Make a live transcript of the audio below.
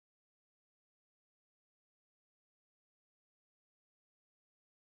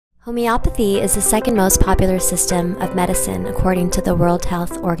Homeopathy is the second most popular system of medicine according to the World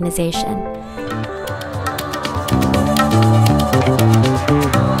Health Organization.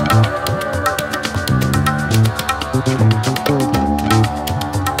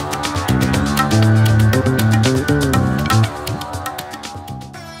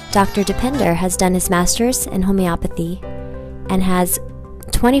 Dr. Deepinder has done his master's in homeopathy and has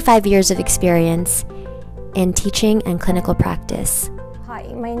 25 years of experience in teaching and clinical practice. Hi,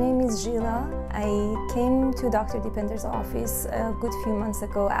 my name is Gila. I came to Dr. Deepinder's office a good few months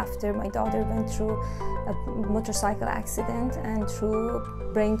ago after my daughter went through a motorcycle accident and through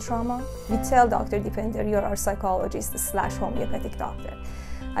brain trauma. We tell Dr. Deepinder, you're our psychologist / homeopathic doctor.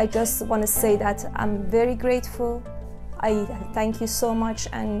 I just want to say that I'm very grateful. I thank you so much,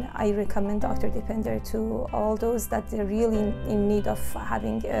 and I recommend Dr. Deepinder to all those that they're really in need of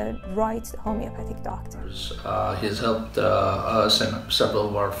having a right homeopathic doctor. He has helped us and several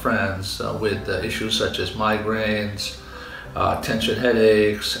of our friends with issues such as migraines, tension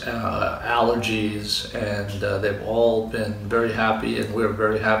headaches, allergies, and they've all been very happy, and we're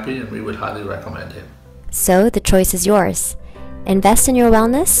very happy, and we would highly recommend him. So the choice is yours. Invest in your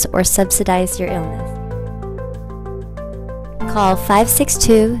wellness or subsidize your illness. Call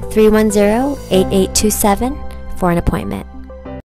 562-310-8827 for an appointment.